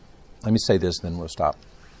 let me say this, then we'll stop.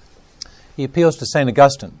 He appeals to St.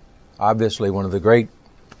 Augustine, obviously one of the great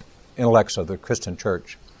intellects of the Christian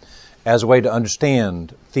church, as a way to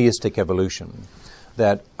understand theistic evolution.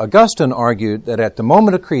 That Augustine argued that at the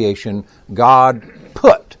moment of creation, God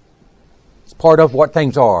put, it's part of what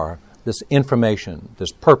things are, this information,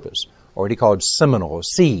 this purpose, or what he called seminal, a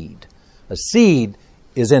seed. A seed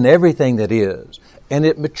is in everything that is, and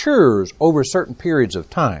it matures over certain periods of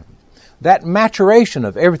time. That maturation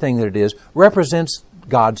of everything that it is represents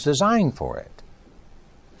God's design for it.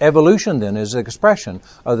 Evolution, then, is an expression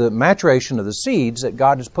of the maturation of the seeds that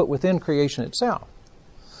God has put within creation itself.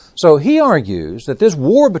 So he argues that this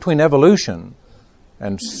war between evolution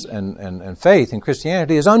and faith in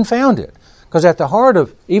Christianity is unfounded. Because at the heart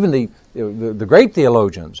of even the great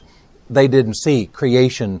theologians, they didn't see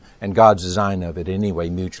creation and God's design of it in any way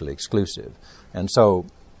mutually exclusive. And so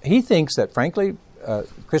he thinks that, frankly,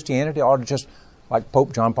 Christianity ought to just, like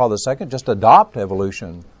Pope John Paul II, just adopt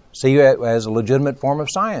evolution, see it as a legitimate form of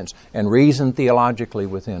science, and reason theologically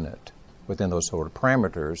within it, within those sort of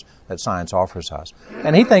parameters that science offers us.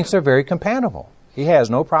 And he thinks they're very compatible. He has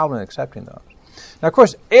no problem accepting those. Now, of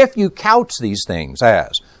course, if you couch these things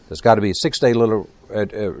as, there's got to be a 6-day little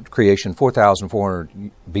creation,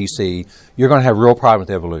 4,400 BC, you're going to have a real problem with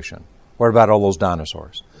evolution. What about all those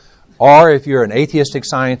dinosaurs? Or if you're an atheistic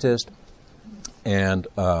scientist and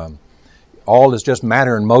all is just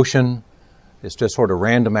matter in motion, it's just sort of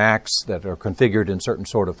random acts that are configured in certain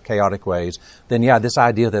sort of chaotic ways, then yeah, this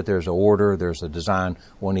idea that there's an order, there's a design,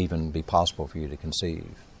 won't even be possible for you to conceive.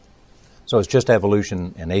 So it's just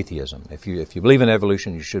evolution and atheism. If you believe in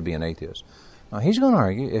evolution, you should be an atheist. Now, he's going to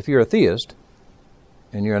argue, if you're a theist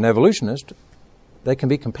and you're an evolutionist, they can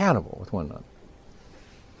be compatible with one another.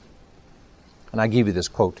 And I give you this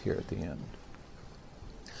quote here at the end.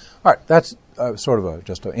 All right, that's sort of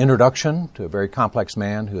just an introduction to a very complex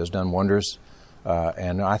man who has done wonders,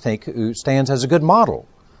 and I think who stands as a good model,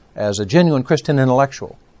 as a genuine Christian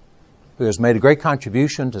intellectual, who has made a great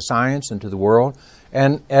contribution to science and to the world,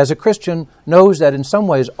 and as a Christian knows that in some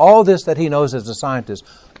ways all this that he knows as a scientist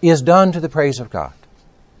is done to the praise of God.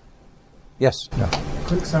 Yes? No.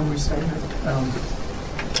 Quick summary statement.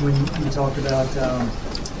 When you talked about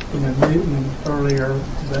Newton earlier,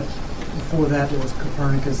 but before that there was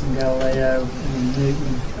Copernicus and Galileo, and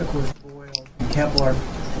Newton, of course, Boyle and Kepler,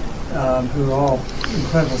 who are all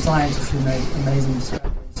incredible scientists who made amazing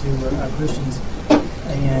discoveries, who were Christians,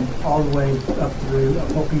 and all the way up through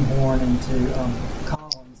Polkinghorne and to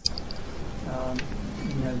Collins.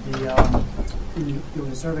 There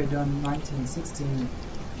was a survey done in 1916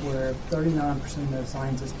 where 39% of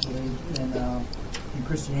scientists believed in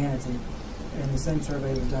Christianity, and the same survey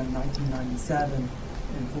was done in 1997,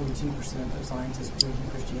 and 42% of scientists believed in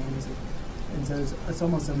Christianity. And so it's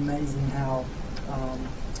almost amazing how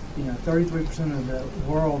 33% of the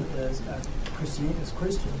world is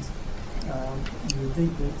Christians. You would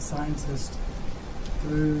think that scientists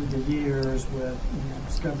through the years with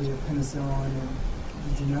discovery of penicillin and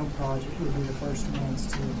the Genome Project would be the first ones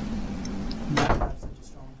to not have such a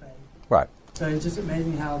strong faith. Right. So it's just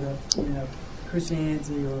amazing how the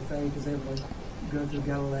Christianity or faith is able to go through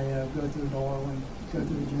Galileo, go through Darwin, go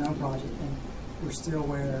through the Genome Project, and we're still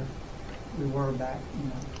where we were back.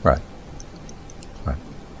 Right. Right.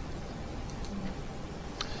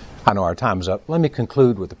 I know our time is up. Let me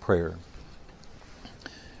conclude with a prayer.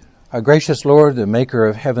 Our gracious Lord, the maker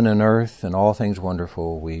of heaven and earth and all things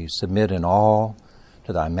wonderful, we submit in awe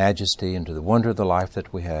to thy majesty and to the wonder of the life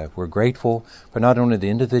that we have. We're grateful for not only the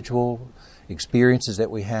individual experiences that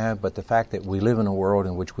we have, but the fact that we live in a world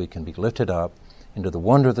in which we can be lifted up into the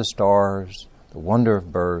wonder of the stars, the wonder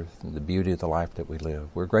of birth, and the beauty of the life that we live.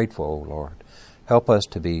 We're grateful, O Lord. Help us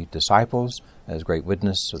to be disciples as great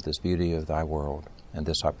witnesses of this beauty of thy world. And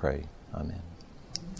this I pray. Amen.